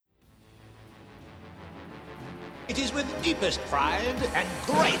It is with deepest pride and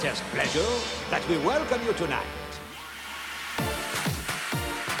greatest pleasure that we welcome you tonight.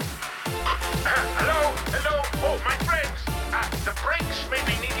 Hello. Oh, my friends. The brakes may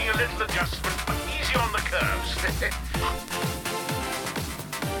be needing a little adjustment, but easy on the curves.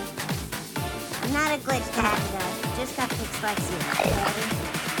 Not a glitch to have though. Just got dyslexia.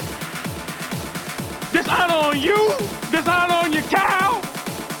 Dishonor on you! Dishonor on your cow!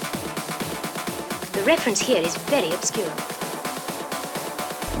 The reference here is very obscure.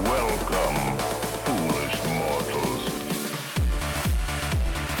 Welcome, foolish mortals.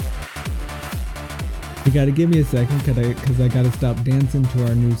 You gotta give me a second because I gotta stop dancing to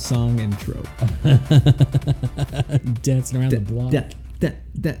our new song intro. Dancing around the block.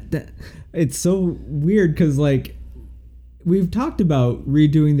 It's so weird because like we've talked about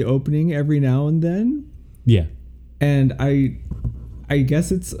redoing the opening every now and then. Yeah. And I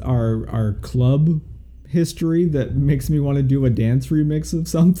guess it's our club history that makes me want to do a dance remix of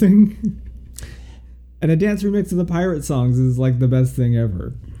something. And a dance remix of the Pirate songs is like the best thing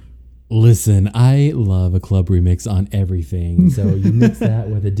ever. Listen, I love a club remix on everything. So you mix that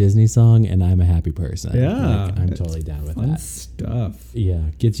with a Disney song and I'm a happy person. Yeah. Like, I'm totally down with Fun that. stuff. Yeah,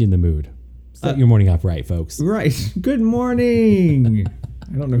 gets you in the mood. Start your morning off right, folks. Right. Good morning.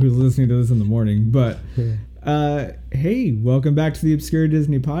 I don't know who's listening to this in the morning, but hey, welcome back to the Obscure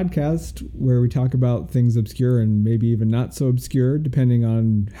Disney Podcast, where we talk about things obscure and maybe even not so obscure, depending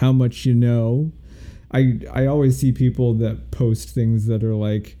on how much you know. I always see people that post things that are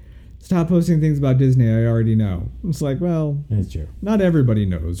like, stop posting things about Disney, I already know. It's like, well, That's true. not everybody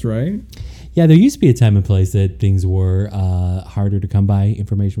knows, right? Yeah, there used to be a time and place that things were harder to come by.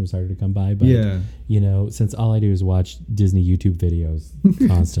 Information was harder to come by. But, you know, since all I do is watch Disney YouTube videos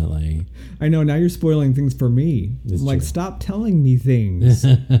constantly. I know, now you're spoiling things for me. It's I'm like, true. stop telling me things. I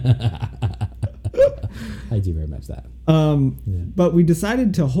do very much that. But we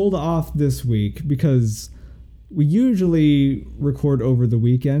decided to hold off this week because we usually record over the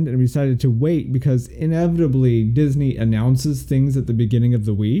weekend, and we decided to wait because inevitably Disney announces things at the beginning of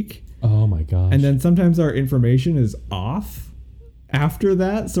the week. Oh my gosh. And then sometimes our information is off after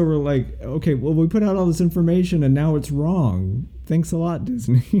that. So we're like, okay, well, we put out all this information and now it's wrong. Thanks a lot,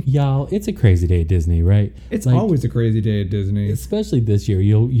 Disney. Y'all, it's a crazy day at Disney, right? It's Like, always a crazy day at Disney. especially this year.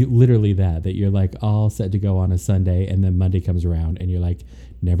 You literally that you're like all set to go on a Sunday, and then Monday comes around and you're like,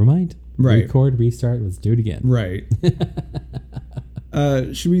 never mind. Right. Record, restart, let's do it again. Right.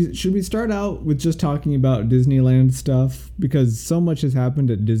 Should we start out with just talking about Disneyland stuff, because so much has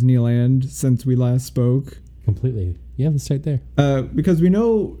happened at Disneyland since we last spoke? Completely. Yeah, let's start there. Because we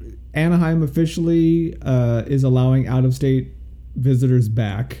know Anaheim officially is allowing out-of-state visitors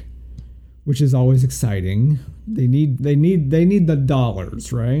back, which is always exciting. They need the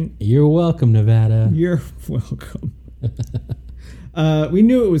dollars, right? You're welcome, Nevada. You're welcome. We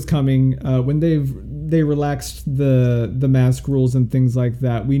knew it was coming when they relaxed the mask rules and things like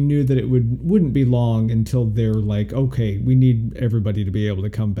that. We knew that it wouldn't be long until they're like, okay, we need everybody to be able to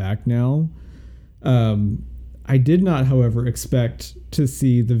come back now. I did not, however, expect to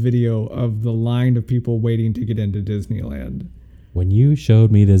see the video of the line of people waiting to get into Disneyland. When you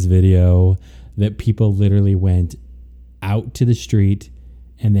showed me this video that people literally went out to the street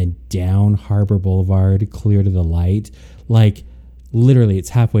and then down Harbor Boulevard, clear to the light, like literally it's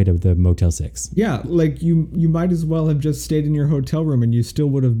halfway to the Motel 6. Yeah, like you might as well have just stayed in your hotel room and you still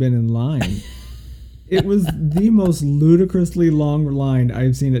would have been in line. It was the most ludicrously long line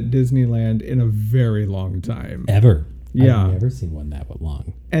I've seen at Disneyland in a very long time. Ever. Yeah. I've never seen one that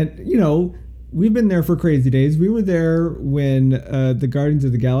long. And, you know, we've been there for crazy days. We were there when the Guardians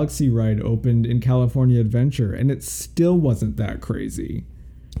of the Galaxy ride opened in California Adventure, and it still wasn't that crazy.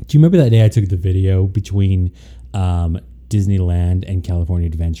 Do you remember that day I took the video between Disneyland and California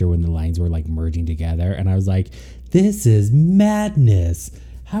Adventure when the lines were like merging together? And I was like, this is madness.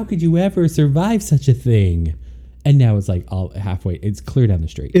 How could you ever survive such a thing? And now it's like all halfway. It's clear down the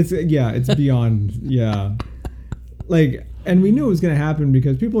street. It's beyond, yeah. Like, and we knew it was going to happen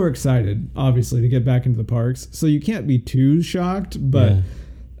because people are excited, obviously, to get back into the parks. So you can't be too shocked. But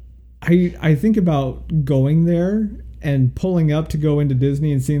yeah. I think about going there and pulling up to go into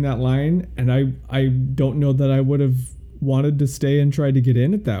Disney and seeing that line. And I don't know that I would have wanted to stay and try to get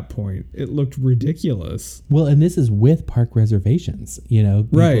in at that point. It looked ridiculous. Well, and this is with park reservations, you know,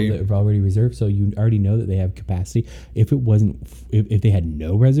 people right, that have already reserved. So you already know that they have capacity. If it wasn't, if they had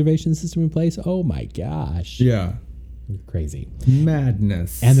no reservation system in place, oh my gosh. Yeah. Crazy.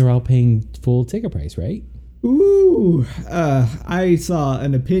 Madness. And they're all paying full ticket price, right? Ooh, I saw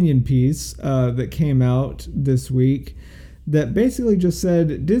an opinion piece that came out this week that basically just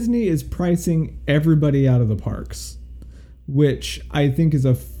said Disney is pricing everybody out of the parks, which I think is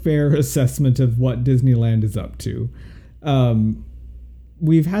a fair assessment of what Disneyland is up to.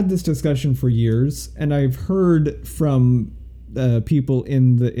 We've had this discussion for years, and I've heard from people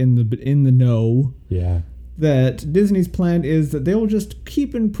in the know, that Disney's plan is that they will just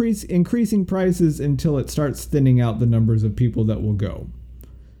keep increasing prices until it starts thinning out the numbers of people that will go.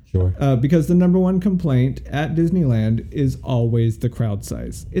 Sure. Because the number one complaint at Disneyland is always the crowd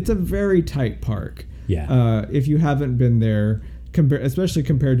size. It's a very tight park. Yeah. If you haven't been there, especially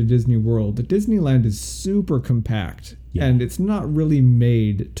compared to Disney World, Disneyland is super compact. Yeah. And it's not really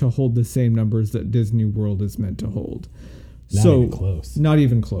made to hold the same numbers that Disney World is meant to hold. Not even close. Not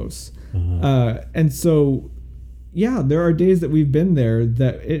even close. Uh-huh. And so, yeah, there are days that we've been there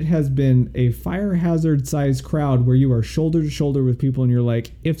that it has been a fire hazard sized crowd where you are shoulder to shoulder with people and you're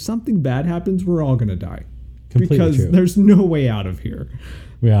like, if something bad happens, we're all going to die. Completely because true. There's no way out of here.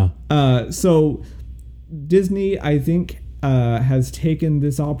 Yeah. So Disney, I think, has taken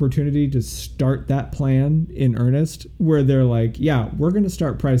this opportunity to start that plan in earnest where they're like, yeah, we're going to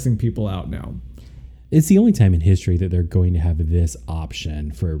start pricing people out now. It's the only time in history that they're going to have this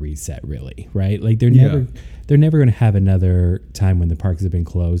option for a reset, really, right? Like they're never going to have another time when the parks have been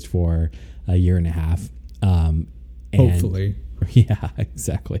closed for a year and a half. Hopefully. Yeah,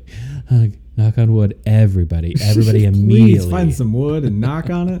 exactly. Knock on wood, everybody immediately. Please find some wood and knock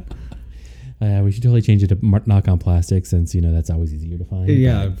on it. We should totally change it to knock on plastic since, that's always easier to find.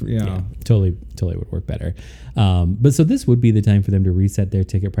 Yeah. Totally would work better. But so this would be the time for them to reset their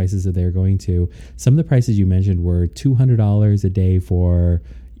ticket prices that they're going to. Some of the prices you mentioned were $200 a day for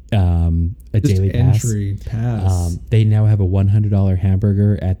a just daily entry pass. They now have a $100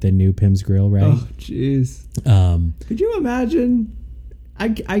 hamburger at the new Pim's Grill, right? Oh, jeez. Could you imagine?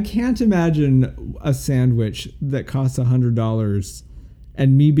 I can't imagine a sandwich that costs $100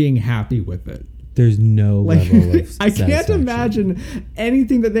 and me being happy with it. There's no level of I can't imagine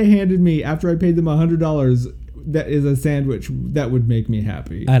anything that they handed me after I paid them $100 that is a sandwich that would make me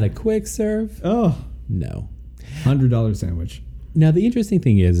happy. At a quick serve? Oh. No. $100 sandwich. Now, the interesting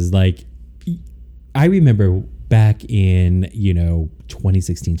thing is like, I remember back in,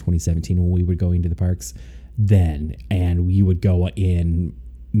 2016, 2017, when we would go into the parks then, and we would go in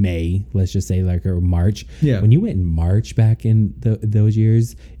May, let's just say, or March. Yeah. When you went in March back in those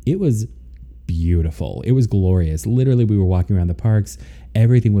years, it was beautiful. It was glorious. Literally, we were walking around the parks.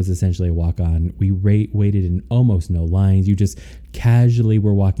 Everything was essentially a walk-on. We waited in almost no lines. You just casually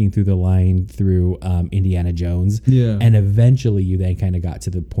were walking through the line through Indiana Jones. Yeah. And eventually you then kind of got to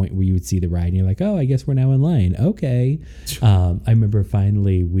the point where you would see the ride and you're like, oh, I guess we're now in line. Okay. I remember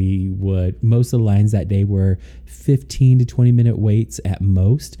finally most of the lines that day were 15 to 20 minute waits at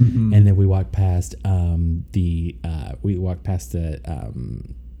most. Mm-hmm. And then we walked past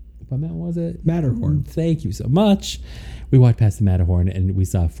what mountain was it? Matterhorn. Thank you so much. We walked past the Matterhorn and we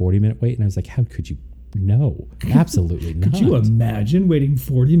saw a 40-minute wait, and I was like, how could you? No, absolutely not. Could you imagine waiting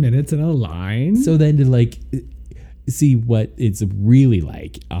 40 minutes in a line? So then to see what it's really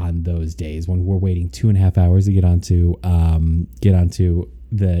like on those days when we're waiting 2.5 hours to get onto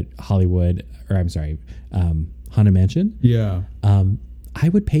the Haunted Mansion. Yeah. I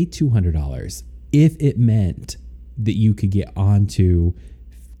would pay $200 if it meant that you could get onto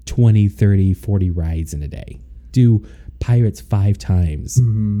 20, 30, 40 rides in a day. Do Pirates 5 times,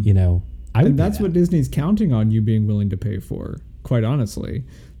 And that's what Disney's counting on you being willing to pay for, quite honestly.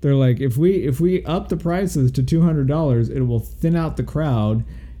 They're like, if we up the prices to $200, it will thin out the crowd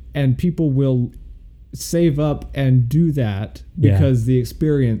and people will save up and do that because the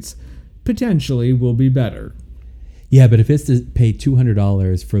experience potentially will be better. Yeah, but if it's to pay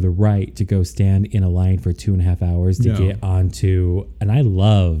 $200 for the right to go stand in a line for 2.5 hours to get onto, and I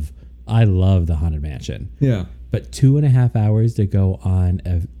love the Haunted Mansion. Yeah. But 2.5 hours to go on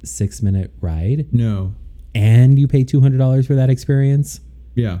a 6-minute ride? No. And you pay $200 for that experience?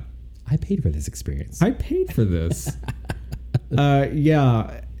 Yeah. I paid for this experience. I paid for this.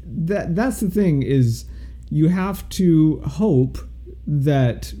 Yeah. That's the thing is you have to hope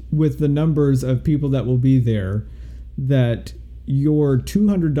that with the numbers of people that will be there, that your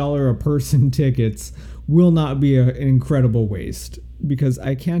 $200 a person tickets will not be an incredible waste, because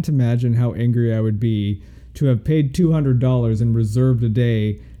I can't imagine how angry I would be to have paid $200 and reserved a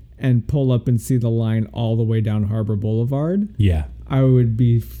day and pull up and see the line all the way down Harbor Boulevard. Yeah. I would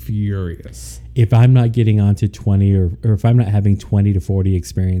be furious. If I'm not getting onto 20 or if I'm not having 20 to 40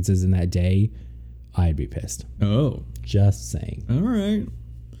 experiences in that day, I'd be pissed. Oh. Just saying. All right.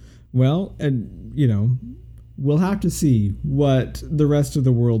 Well, and we'll have to see what the rest of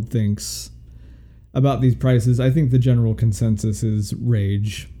the world thinks about these prices. I think the general consensus is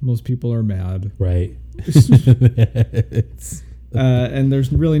rage. Most people are mad. Right. And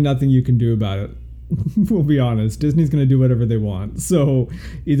there's really nothing you can do about it. We'll be honest. Disney's going to do whatever they want. So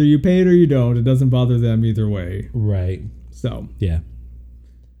either you pay it or you don't. It doesn't bother them either way. Right. So yeah.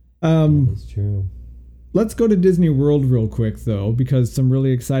 That's true. Let's go to Disney World real quick, though, because some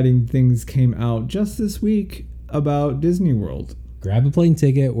really exciting things came out just this week about Disney World. Grab a plane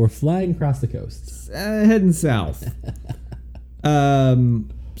ticket. We're flying across the coast. Heading south.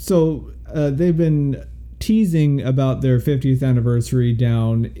 So they've been teasing about their 50th anniversary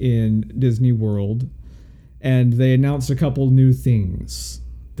down in Disney World, and they announced a couple new things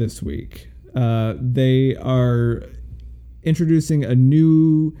this week. They are introducing a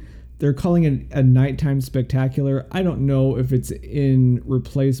new, they're calling it a nighttime spectacular. I don't know if it's in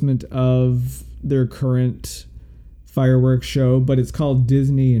replacement of their current fireworks show, but it's called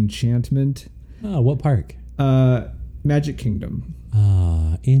Disney Enchantment. Oh, what park? Magic Kingdom.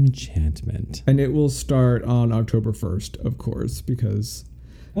 Enchantment. And it will start on October 1st, of course, because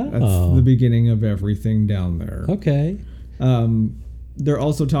that's Oh. the beginning of everything down there. Okay. They're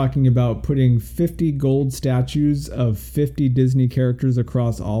also talking about putting 50 gold statues of 50 Disney characters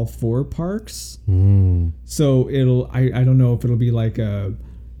across all 4 parks. So I don't know if it'll be like a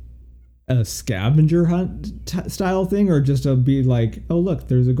scavenger hunt style thing, or just be like, oh look,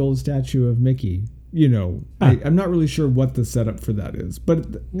 there's a gold statue of Mickey. You know, I'm not really sure what the setup for that is, but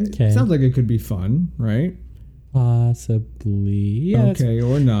it sounds like it could be fun, right? Possibly. Yeah. Okay,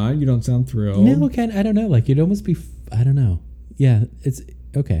 or not. You don't sound thrilled. No, I don't know. Like, it'd almost be, I don't know. Yeah, it's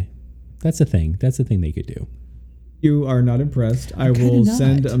okay. That's a thing. That's a thing they could do. You are not impressed. I kinda will not.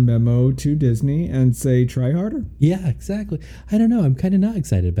 send a memo to Disney and say, try harder. Yeah, exactly. I don't know. I'm kind of not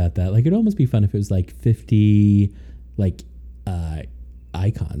excited about that. Like, it'd almost be fun if it was like 50, like,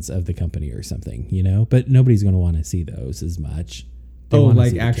 icons of the company or something, you know? But nobody's going to want to see those as much. They Oh, wanna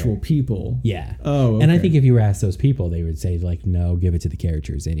like see the actual character. people. Yeah. Oh, And I okay. think if you were asked those people, they would say, like, no, give it to the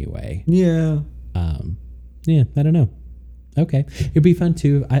characters anyway. Yeah. Yeah, I don't know. Okay. It'd be fun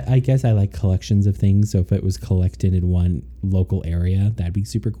too. I guess I like collections of things. So if it was collected in one local area, that'd be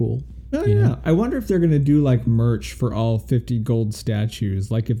super cool. Oh, you yeah. know? I wonder if they're going to do like merch for all 50 gold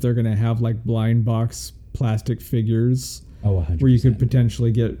statues. Like if they're going to have like blind box plastic figures. Oh, 100%. Where you could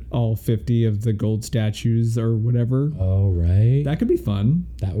potentially get all 50 of the gold statues or whatever. Oh, right. That could be fun.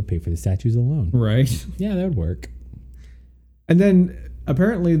 That would pay for the statues alone. Right. Yeah, that would work. And then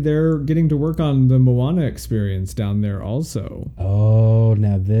apparently they're getting to work on the Moana experience down there also. Oh,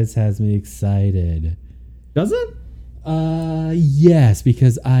 now this has me excited. Does it? Yes,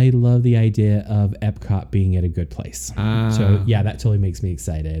 because I love the idea of Epcot being at a good place. So yeah, that totally makes me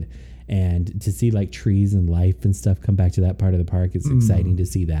excited. And to see like trees and life and stuff come back to that part of the park, it's exciting to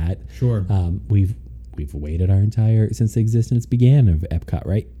see that. Sure. We've waited our entire since the existence began of Epcot,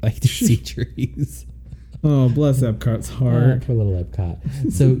 right? Like to see trees. Oh, bless Epcot's heart. Poor little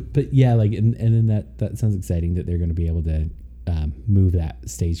Epcot. So, but yeah, like, and then that sounds exciting that they're going to be able to move that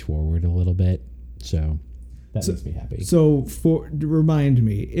stage forward a little bit. So that makes me happy. So remind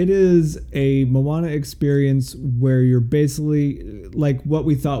me, it is a Moana experience where you're basically like what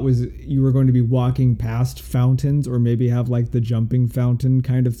we thought was you were going to be walking past fountains, or maybe have like the jumping fountain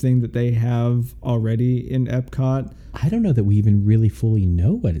kind of thing that they have already in Epcot. I don't know that we even really fully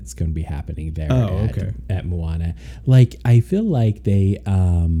know what it's going to be happening there at Moana. Like, I feel like they,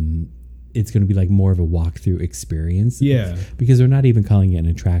 it's going to be like more of a walkthrough experience. Yeah. Because they're not even calling it an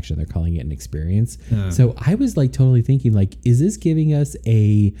attraction. They're calling it an experience. So I was like totally thinking like, is this giving us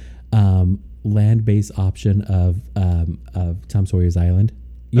a land-based option of Tom Sawyer's Island?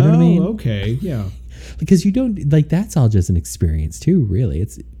 You know what I mean? Okay. Yeah. Because you don't like, that's all just an experience too, really.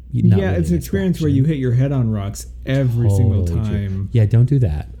 It's not really it's an experience where you hit your head on rocks every single Totally true. time. Yeah, don't do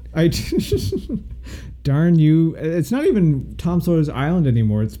that. Darn you. It's not even Tom Sawyer's Island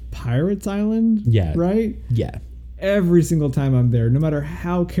anymore. It's Pirates Island. Yeah. Right? Yeah. Every single time I'm there, no matter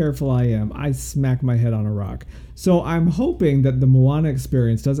how careful I am, I smack my head on a rock. So I'm hoping that the Moana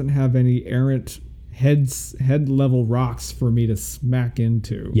experience doesn't have any errant head level rocks for me to smack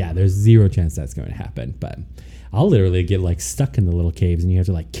into. Yeah, there's zero chance that's going to happen. But I'll literally get like stuck in the little caves and you have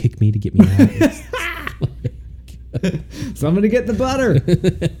to like kick me to get me out. Somebody get the butter.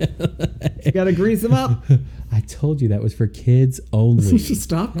 You gotta grease them up. I told you that was for kids only.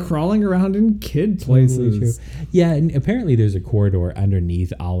 Stop crawling around in kid places. Totally. Yeah, and apparently there's a corridor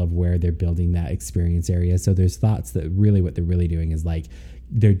underneath all of where they're building that experience area. So there's thoughts that really what they're really doing is like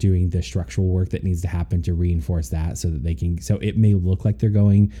they're doing the structural work that needs to happen to reinforce that so that they can. So it may look like they're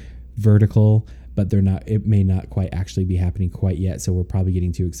going vertical, but they're not. It may not quite actually be happening quite yet. So we're probably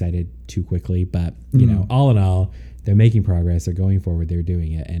getting too excited too quickly. But you know, all in all, they're making progress. They're going forward. They're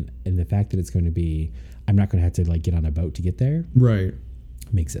doing it, and the fact that it's going to be, I'm not going to have to like get on a boat to get there. Right.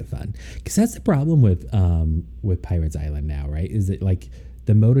 Makes it fun, because that's the problem with Pirates Island now, right? Is that like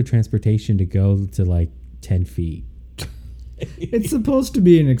the mode of transportation to go to like 10 feet. It's supposed to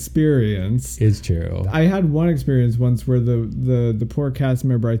be an experience. It's true. I had one experience once where the poor cast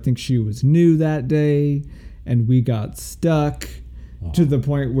member, I think she was new that day, and we got stuck to the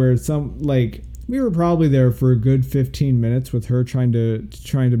point where we were probably there for a good 15 minutes with her trying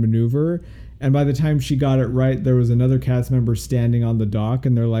to maneuver. And by the time she got it right, there was another cast member standing on the dock,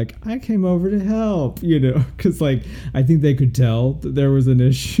 and they're like, I came over to help, you know, because like I think they could tell that there was an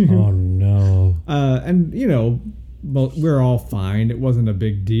issue. Oh no. And you know, well, we're all fine. It wasn't a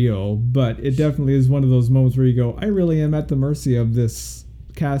big deal, but it definitely is one of those moments where you go, I really am at the mercy of this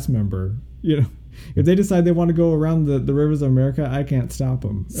cast member. You know, if they decide they want to go around the rivers of America, I can't stop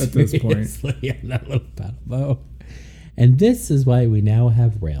them at this point. Seriously, on that little paddle boat. And this is why we now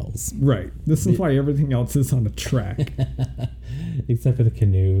have rails. Right. This is why everything else is on a track. Except for the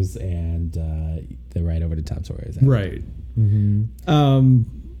canoes and the ride over to Tom Sawyer's Island. Right. Mm-hmm.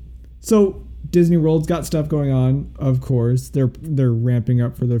 So Disney World's got stuff going on, of course. They're ramping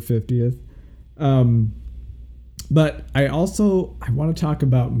up for their 50th. But I want to talk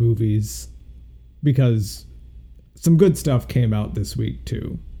about movies because some good stuff came out this week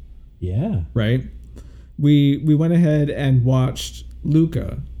too. Yeah. Right? We went ahead and watched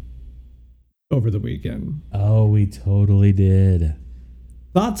Luca over the weekend. Oh, we totally did.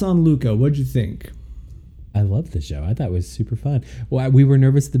 Thoughts on Luca? What'd you think? I loved the show. I thought it was super fun. Well, we were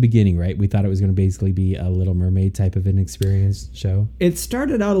nervous at the beginning, right? We thought it was going to basically be a Little Mermaid type of an experience show. It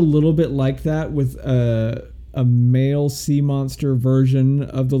started out a little bit like that with a male sea monster version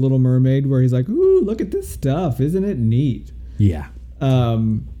of The Little Mermaid where he's like, ooh, look at this stuff. Isn't it neat? Yeah.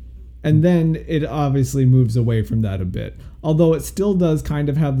 And then it obviously moves away from that a bit. Although it still does kind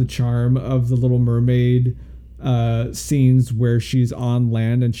of have the charm of the Little Mermaid scenes where she's on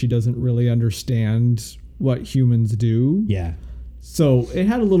land and she doesn't really understand what humans do. Yeah. So it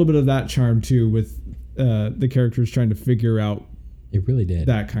had a little bit of that charm too with the characters trying to figure out it really did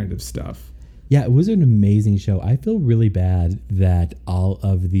that kind of stuff. Yeah, it was an amazing show. I feel really bad that all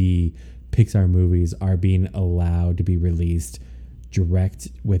of the Pixar movies are being allowed to be released direct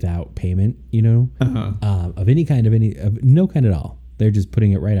without payment, you know, of any kind, of no kind at all. They're just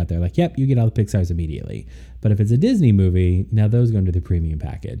putting it right out there like, yep, you get all the Pixars immediately. But if it's a Disney movie, now those go into the premium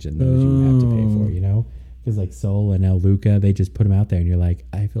package and those you have to pay for, you know, because like Soul and El Luca, they just put them out there and you're like,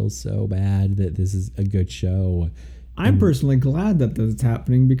 I feel so bad that this is a good show. I'm personally glad that that's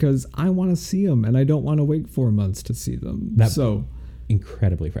happening because I want to see them and I don't want to wait 4 months to see them. So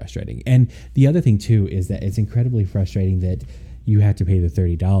incredibly frustrating. And the other thing too is that it's incredibly frustrating that you have to pay the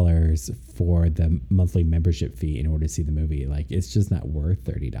 $30 for the monthly membership fee in order to see the movie. Like, it's just not worth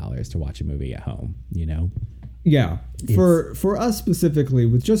 $30 to watch a movie at home, you know? Yeah. For us specifically,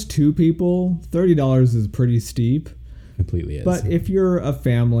 with just 2 people, $30 is pretty steep. Completely is. But if you're a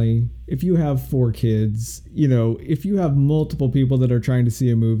family, if you have 4 kids, you know, if you have multiple people that are trying to see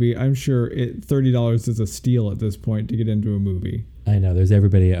a movie, I'm sure $30 is a steal at this point to get into a movie. I know. There's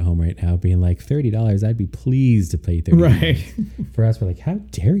everybody at home right now being like, $30, I'd be pleased to pay $30. Right. For us, we're like, how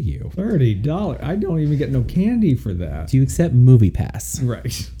dare you? $30. I don't even get no candy for that. Do you accept Movie Pass?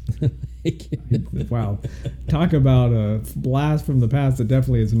 Right. Wow. Talk about a blast from the past that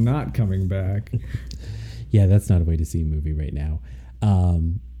definitely is not coming back. Yeah, that's not a way to see a movie right now.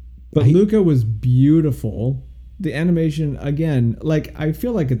 But Luca was beautiful. The animation, again, like, I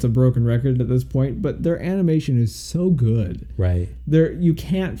feel like it's a broken record at this point, but their animation is so good. Right. You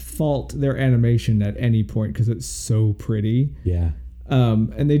can't fault their animation at any point because it's so pretty. Yeah.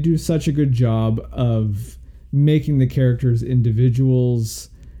 And they do such a good job of making the characters individuals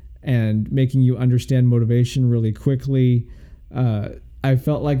and making you understand motivation really quickly. I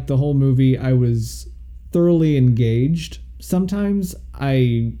felt like the whole movie, I was thoroughly engaged. Sometimes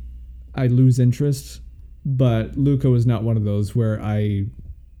I lose interest, but Luca was not one of those where I,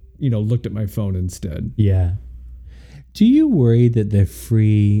 looked at my phone instead. Yeah. Do you worry that the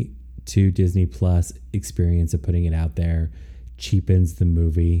free to Disney Plus experience of putting it out there cheapens the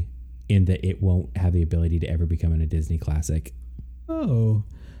movie in that it won't have the ability to ever become a Disney classic? Oh,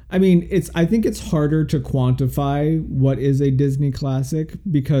 I mean, I think it's harder to quantify what is a Disney classic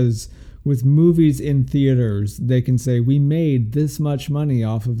because with movies in theaters, they can say, we made this much money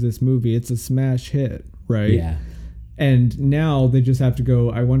off of this movie. It's a smash hit, right? Yeah. And now they just have to go,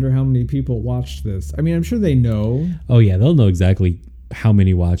 I wonder how many people watched this. I mean, I'm sure they know. Oh, yeah. They'll know exactly how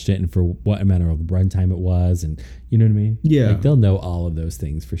many watched it and for what amount of runtime it was, and you know what I mean? Yeah. Like they'll know all of those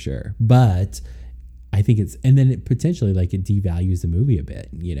things for sure. But I think and then it potentially like it devalues the movie a bit,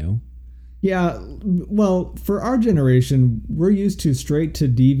 you know? Yeah, well, for our generation, we're used to straight to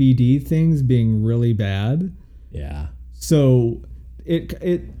DVD things being really bad. Yeah. So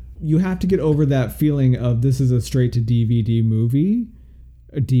you have to get over that feeling of this is a straight to DVD movie.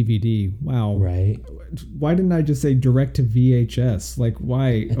 A DVD. Wow. Right. Why didn't I just say direct to VHS? Like,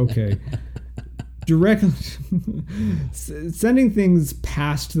 why? Okay. Sending things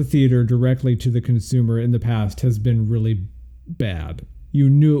past the theater directly to the consumer in the past has been really bad. You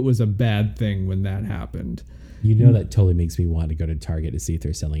knew it was a bad thing when that happened. You know, that totally makes me want to go to Target to see if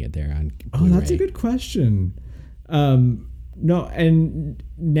they're selling it there on Oh, Blu-ray. that's a good question. No, and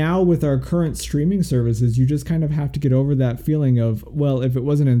now with our current streaming services, you just kind of have to get over that feeling of, well, if it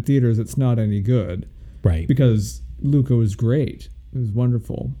wasn't in theaters, it's not any good. Right. Because Luca was great. It was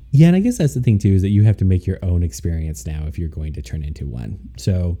wonderful. Yeah, and I guess that's the thing too, is that you have to make your own experience now if you're going to turn into one.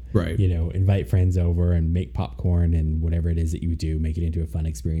 So, Right. you know, invite friends over and make popcorn and whatever it is that you do, make it into a fun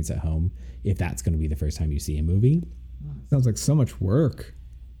experience at home. If that's going to be the first time you see a movie. Sounds like so much work.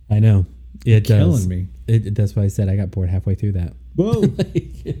 I know. It does. Killing me. That's why I said I got bored halfway through that. Whoa.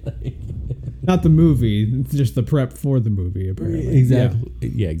 Not the movie, it's just the prep for the movie, apparently. Exactly.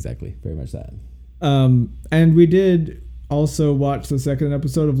 Yeah, exactly. Very much that. And we did also watch the second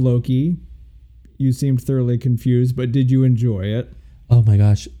episode of Loki. You seemed thoroughly confused, but did you enjoy it? Oh my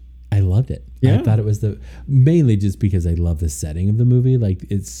gosh. I loved it. Yeah. I thought it was mainly just because I love the setting of the movie. Like,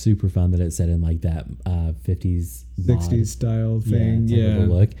 it's super fun that it's set in like that 50s 60s style thing. type of Yeah. a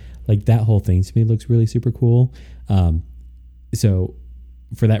look. Like, that whole thing to me looks really super cool. So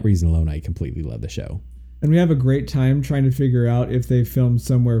for that reason alone, I completely love the show. And we have a great time trying to figure out if they filmed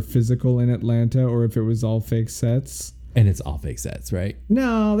somewhere physical in Atlanta or if it was all fake sets. And it's all fake sets, right?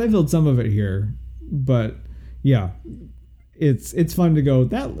 No, they filmed some of it here. But yeah, it's fun to go,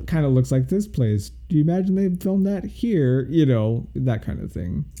 that kind of looks like this place. Do you imagine they filmed that here? You know, that kind of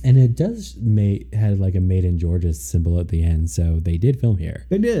thing. And it does had like a Made in Georgia symbol at the end. So they did film here.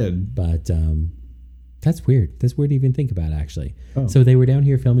 They did. But that's weird. That's weird to even think about, actually. Oh. So they were down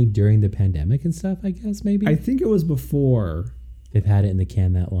here filming during the pandemic and stuff, I guess, maybe? I think it was before. They've had it in the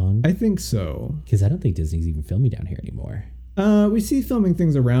can that long? I think so. Because I don't think Disney's even filming down here anymore. We see filming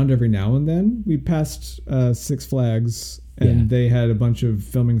things around every now and then. We passed Six Flags, and they had a bunch of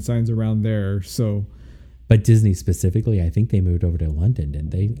filming signs around there. So, but Disney specifically, I think they moved over to London, didn't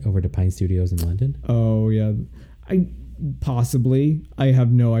they? Over to Pine Studios in London? Oh, yeah. Possibly. I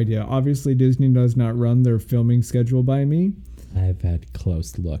have no idea. Obviously, Disney does not run their filming schedule by me. I've had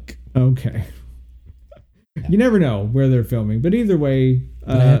close look. Okay. Yeah. You never know where they're filming, but either way.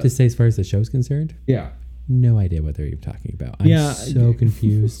 But I have to say, as far as the show's concerned, yeah, no idea what they're even talking about. I'm so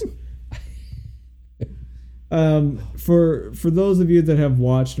confused. For those of you that have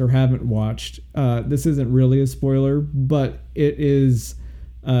watched or haven't watched, this isn't really a spoiler, but it is.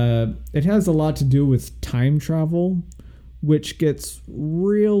 It has a lot to do with time travel, which gets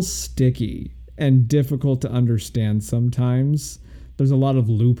real sticky and difficult to understand sometimes. There's a lot of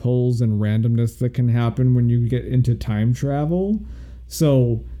loopholes and randomness that can happen when you get into time travel.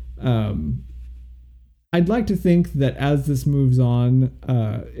 So I'd like to think that as this moves on,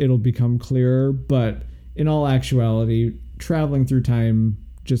 it'll become clearer. But in all actuality, traveling through time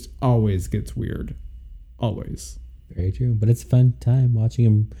just always gets weird. Always. Very true. But it's a fun time watching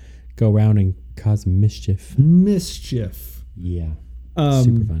him go around and cause mischief. Yeah.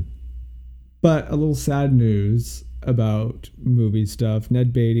 Super fun. But a little sad news about movie stuff.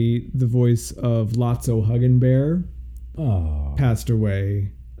 Ned Beatty, the voice of Lotso Huggenbear, passed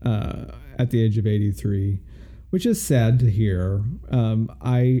away at the age of 83, which is sad to hear.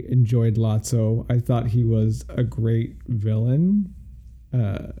 I enjoyed Lotso. I thought he was a great villain.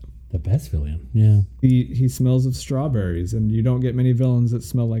 The best villain, yeah. He smells of strawberries, and you don't get many villains that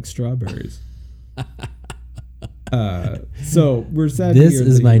smell like strawberries. So we're sad. This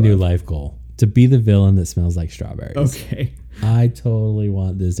is my new life goal: to be the villain that smells like strawberries. Okay. I totally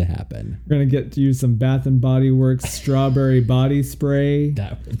want this to happen. We're gonna get to use some Bath and Body Works strawberry body spray,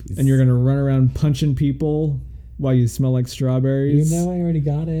 and you're gonna run around punching people while you smell like strawberries. You know, I already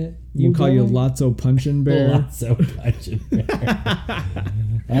got it. We'll call you Lotso Punchin' Bear. Lotso Punchin' Bear.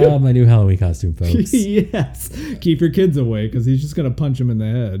 Oh, my new Halloween costume, folks. Yes. Keep your kids away, because he's just gonna punch him in the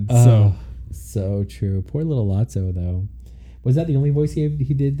head. So true. Poor little Lotso, though. Was that the only voice he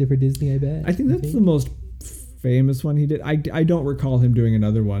did for Disney, I bet? I think that's the most famous one he did. I don't recall him doing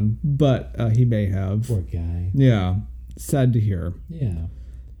another one, but he may have. Poor guy. Yeah. Sad to hear. Yeah.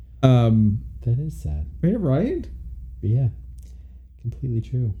 That is sad. Yeah, right? Yeah. Completely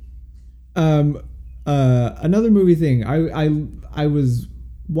true. Another movie thing. I was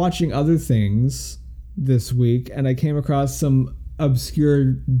watching other things this week, and I came across some obscure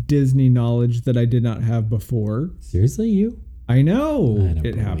Disney knowledge that I did not have before. Seriously, you? I know. I don't It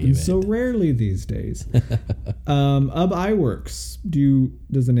believe happens so it. rarely these days. Ub Iwerks.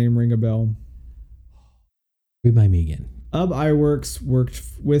 Does the name ring a bell? Remind me again. Ub Iwerks worked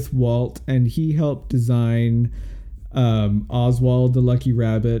with Walt, and he helped design Oswald the Lucky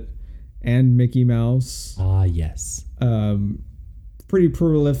Rabbit and Mickey Mouse. Ah, yes. Pretty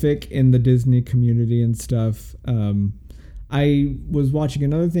prolific in the Disney community and stuff. I was watching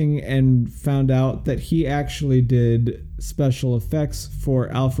another thing and found out that he actually did special effects for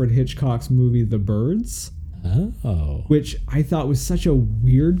Alfred Hitchcock's movie The Birds, Oh. which I thought was such a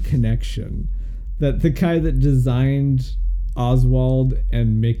weird connection, that the guy that designed Oswald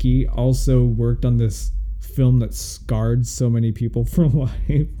and Mickey also worked on this film that scarred so many people for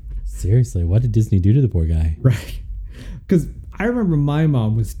life. Seriously, what did Disney do to the poor guy? Right. Because I remember my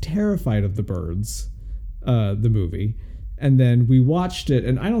mom was terrified of The Birds, the movie. And then we watched it,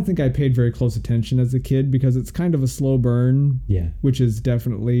 and I don't think I paid very close attention as a kid because it's kind of a slow burn. Yeah. Which is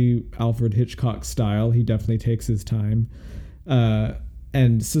definitely Alfred Hitchcock style. He definitely takes his time.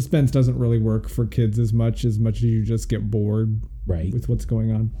 And suspense doesn't really work for kids as much as you just get bored Right. with what's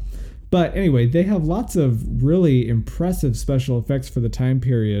going on. But anyway, they have lots of really impressive special effects for the time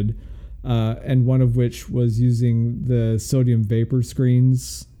period, and one of which was using the sodium vapor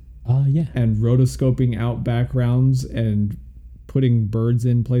screens Yeah. and rotoscoping out backgrounds and putting birds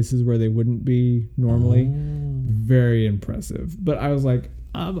in places where they wouldn't be normally. Very impressive. But I was like,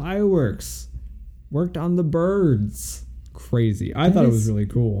 Iwerks worked on The Birds. Crazy. I thought it was really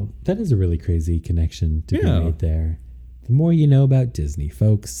cool. That is a really crazy connection to Yeah. be made there. The more you know about Disney,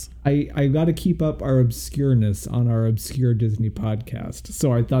 folks. I got to keep up our obscureness on our Obscure Disney podcast.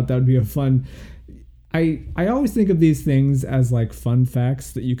 So I thought that would be a fun... I always think of these things as like fun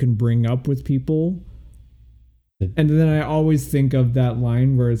facts that you can bring up with people. And then I always think of that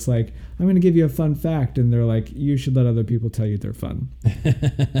line where it's like, I'm going to give you a fun fact. And they're like, you should let other people tell you they're fun.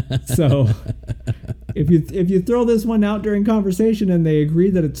 So if you throw this one out during conversation and they agree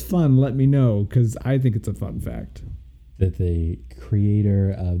that it's fun, let me know, because I think it's a fun fact. That the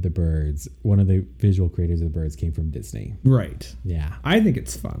creator of The Birds, one of the visual creators of The Birds, came from Disney. Right. Yeah. I think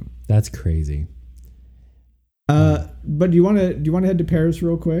it's fun. That's crazy. But do you want to head to Paris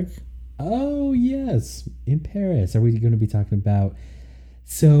real quick? Oh, yes. In Paris. Are we going to be talking about...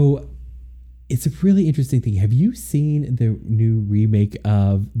 So, it's a really interesting thing. Have you seen the new remake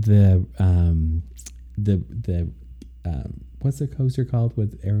of the what's the coaster called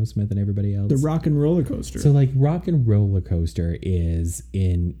with Aerosmith and everybody else? The Rock and Roller Coaster. So, like, Rock and Roller Coaster is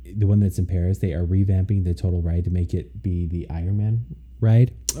in... The one that's in Paris, they are revamping the total ride to make it be the Iron Man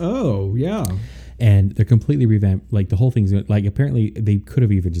ride. Oh, yeah. And they're completely revamped. Like, the whole thing's like, apparently they could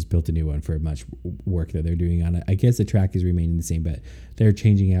have even just built a new one for much work that they're doing on it. I guess the track is remaining the same, but they're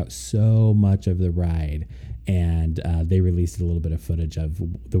changing out so much of the ride. And they released a little bit of footage of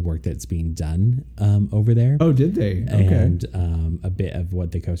the work that's being done over there. Oh, did they? Okay. And a bit of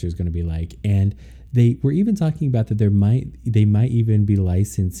what the coaster is going to be like. And they were even talking about that they might even be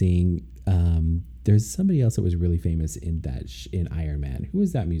licensing. There's somebody else that was really famous in that in Iron Man. Who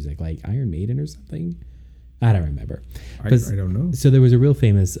was that music? Like Iron Maiden or something? I don't remember. I don't know. So there was a real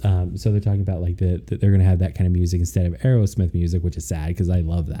famous. So they're talking about like that they're going to have that kind of music instead of Aerosmith music, which is sad because I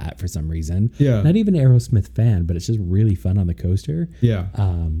love that for some reason. Yeah. Not even an Aerosmith fan, but it's just really fun on the coaster. Yeah.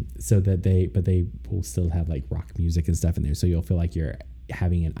 So that they will still have like rock music and stuff in there, so you'll feel like you're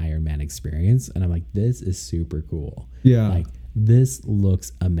having an Iron Man experience. And I'm like, this is super cool. Yeah. Like this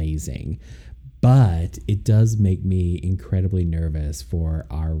looks amazing. But it does make me incredibly nervous for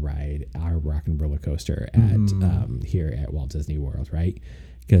our ride, our Rock and Roller Coaster at here at Walt Disney World, right?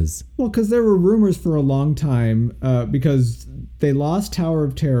 Because there were rumors for a long time because they lost Tower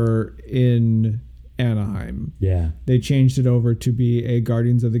of Terror in Anaheim. yeah, They changed it over to be a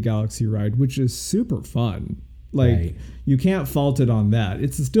Guardians of the Galaxy ride, which is super fun. Like, Right. you can't fault it on that.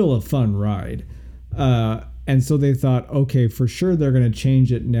 It's still a fun ride. And so they thought, okay, for sure they're going to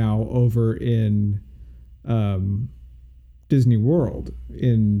change it now over in Disney World,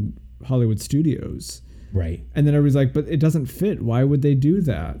 in Hollywood Studios. right. And then everybody's like, but it doesn't fit. Why would they do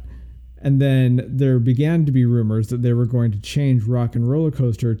that? And then there began to be rumors that they were going to change Rock and Roller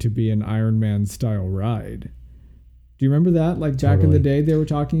Coaster to be an Iron Man style ride. Do you remember that? Like back in the Totally. day, they were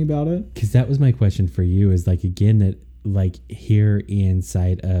talking about it. Because that was my question for you is like, again, that like here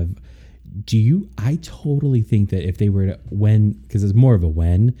inside of, I totally think that if they were to, because it's more of a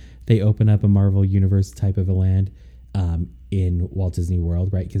when they open up a Marvel Universe type of a land, in Walt Disney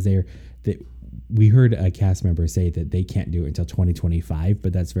World, right? Because we heard a cast member say that they can't do it until 2025,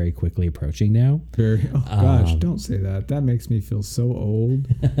 but that's very quickly approaching now. Gosh, don't say that. That makes me feel so old.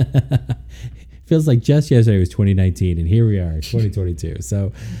 Feels like just yesterday was 2019, and here we are, 2022.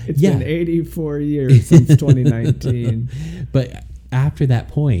 So it's been 84 years since 2019. But after that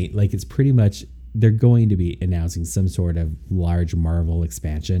point, like it's pretty much they're going to be announcing some sort of large Marvel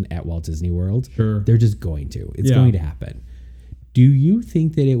expansion at Walt Disney World. Sure, they're just going to. It's going to happen. Do you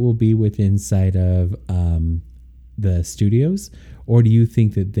think that it will be within sight of the studios, or do you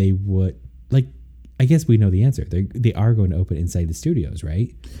think that they would like? I guess we know the answer. They are going to open inside the studios,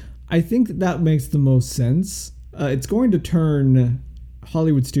 right? I think that makes the most sense. It's going to turn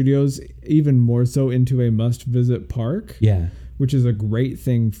Hollywood Studios even more so into a must-visit park. Yeah, which is a great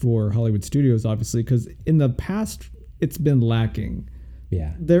thing for Hollywood Studios, obviously, because in the past it's been lacking.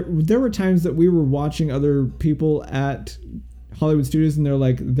 Yeah, there were times that we were watching other people at Hollywood Studios, and they're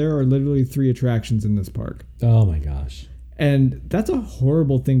like, there are literally 3 attractions in this park. Oh my gosh. And that's a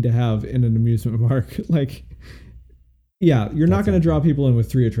horrible thing to have in an amusement park. Like, yeah, you're not going to draw people in with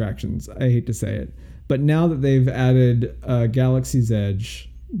 3 attractions. I hate to say it. But now that they've added Galaxy's Edge,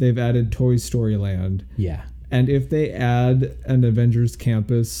 they've added Toy Story Land. Yeah. And if they add an Avengers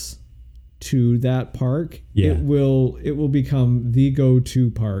Campus to that park, it will become the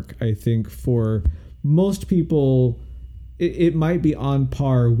go-to park, I think, for most people. It might be on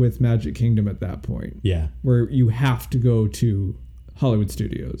par with Magic Kingdom at that point. Yeah. Where you have to go to Hollywood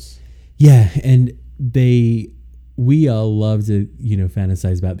Studios. Yeah. And we all love to,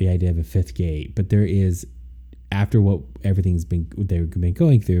 fantasize about the idea of a 5th gate, but there is, after what they've been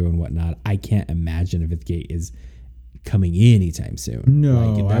going through and whatnot, I can't imagine a 5th gate is coming in anytime soon.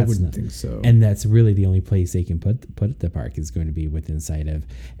 No, I wouldn't think so. And that's really the only place they can put the park is going to be within sight of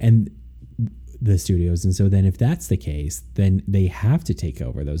the studios. And so then if that's the case, then they have to take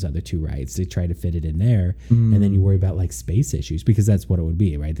over those other 2 rides to try to fit it in there. And then you worry about like space issues, because that's what it would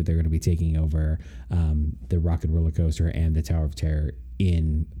be, right? That they're going to be taking over the Rocket Roller Coaster and the Tower of Terror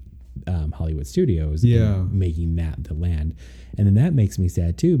in Hollywood Studios, and making that the land. And then that makes me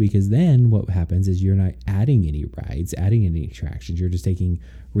sad too, because then what happens is you're not adding any rides, adding any attractions. You're just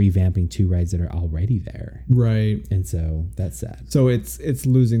revamping 2 rides that are already there. Right. And so that's sad. So it's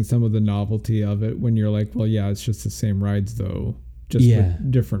losing some of the novelty of it when you're like, well, yeah, it's just the same rides though, just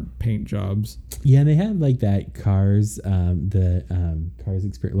with different paint jobs. Yeah, they have like that Cars, Cars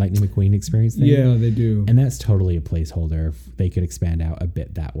experience, Lightning McQueen experience thing. Yeah, they do. And that's totally a placeholder. They could expand out a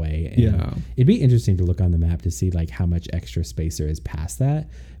bit that way. And it'd be interesting to look on the map to see like how much extra space there is past that,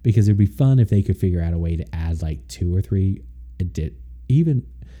 because it'd be fun if they could figure out a way to add like 2 or 3 even,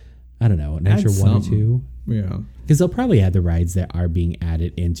 I don't know, an extra 1 or 2. Yeah. Because they'll probably add the rides that are being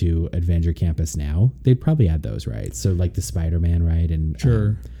added into Adventure Campus now. They'd probably add those rides. So like the Spider-Man ride, and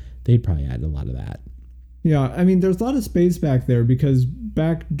sure, they'd probably add a lot of that. Yeah, I mean, there's a lot of space back there, because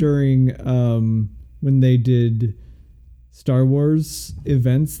back during when they did Star Wars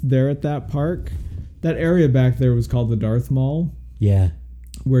events there at that park, that area back there was called the Darth Mall. Yeah.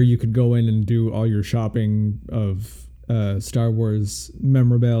 Where you could go in and do all your shopping of Star Wars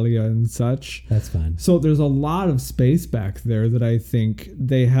memorabilia and such. That's fun. So there's a lot of space back there that I think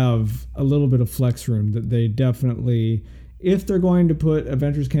they have a little bit of flex room that they definitely, if they're going to put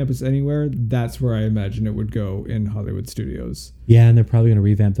Avengers Campus anywhere, that's where I imagine it would go in Hollywood Studios. Yeah, and they're probably going to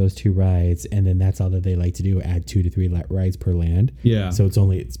revamp those 2 rides, and then that's all that they like to do, add 2 to 3 rides per land. Yeah. So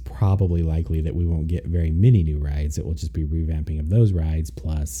it's probably likely that we won't get very many new rides. It will just be revamping of those rides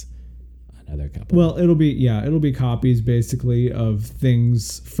plus another couple. Well, it'll be copies basically of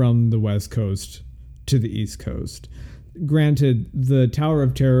things from the West Coast to the East Coast. Granted, the Tower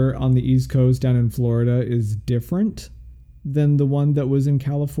of Terror on the East Coast down in Florida is different than the one that was in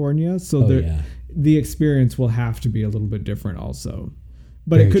California, so the experience will have to be a little bit different also.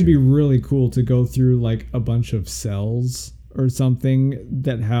 But it could be really cool to go through like a bunch of cells or something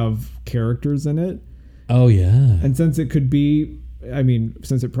that have characters in it. Oh yeah. And since it could be,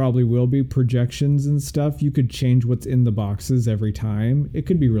 since it probably will be projections and stuff, you could change what's in the boxes every time. It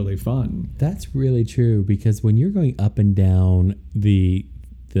could be really fun. That's really true, because when you're going up and down the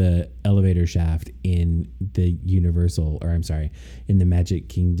elevator shaft in the in the Magic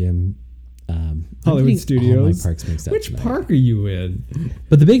Kingdom, Hollywood Studios. All my parks mixed up. Which park are you in?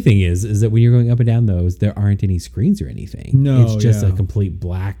 But the big thing is that when you're going up and down those, there aren't any screens or anything. No, it's just a complete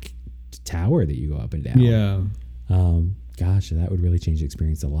black tower that you go up and down. Yeah. Gosh, that would really change the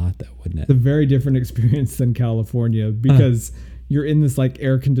experience a lot, though, wouldn't it? It's a very different experience than California, because you're in this like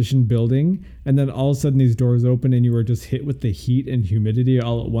air conditioned building, and then all of a sudden these doors open and you were just hit with the heat and humidity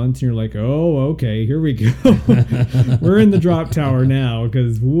all at once, and you're like, oh, okay, here we go. We're in the drop tower now,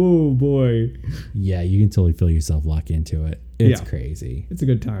 because whoa boy. Yeah, you can totally feel yourself lock into it. It's Yeah. crazy. It's a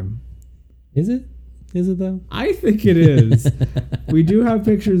good time. Is it? Is it though? I think it is. We do have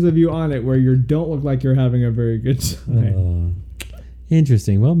pictures of you on it where you don't look like you're having a very good time.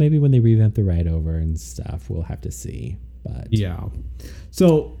 Interesting. Well, maybe when they revamp the ride over and stuff, we'll have to see. But Yeah.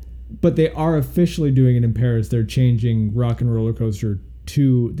 So, but they are officially doing it in Paris. They're changing Rock and Roller Coaster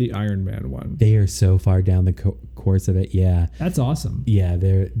to the Iron Man one. they are so far down the course of it. Yeah. That's awesome. Yeah,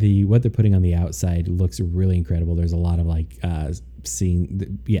 what they're putting on the outside looks really incredible. There's a lot of like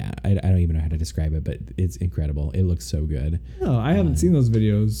scene. I don't even know how to describe it, but it's incredible. It looks so good. No, I haven't seen those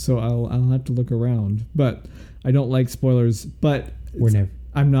videos, so I'll have to look around. But I don't like spoilers. But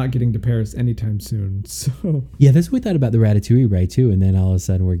I'm not getting to Paris anytime soon. So Yeah, that's what we thought about the Ratatouille ride too, and then all of a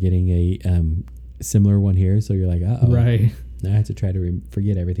sudden we're getting a similar one here. So you're like, uh-oh. right. Now I have to try to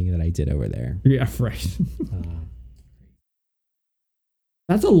forget everything that I did over there. Yeah, right.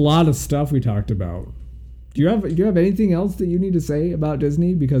 That's a lot of stuff we talked about. Do you have anything else that you need to say about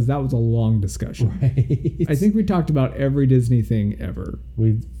Disney? Because that was a long discussion. Right. I think we talked about every Disney thing ever.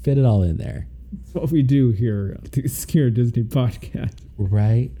 We fit it all in there. That's what we do here at the Obscure Disney Podcast.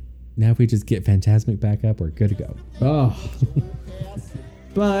 Right. Now if we just get Fantasmic back up, we're good to go. Oh.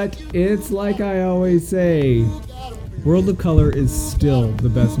 But it's like I always say, World of Color is still the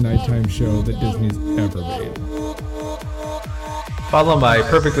best nighttime show that Disney's ever made. Follow my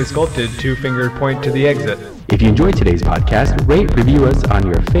perfectly sculpted two-finger point to the exit. If you enjoyed today's podcast, rate, review us on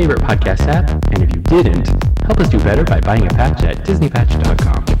your favorite podcast app, and if you didn't, help us do better by buying a patch at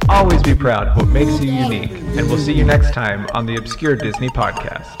DisneyPatch.com. Always be proud of what makes you unique, and we'll see you next time on the Obscure Disney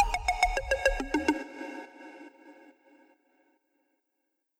Podcast.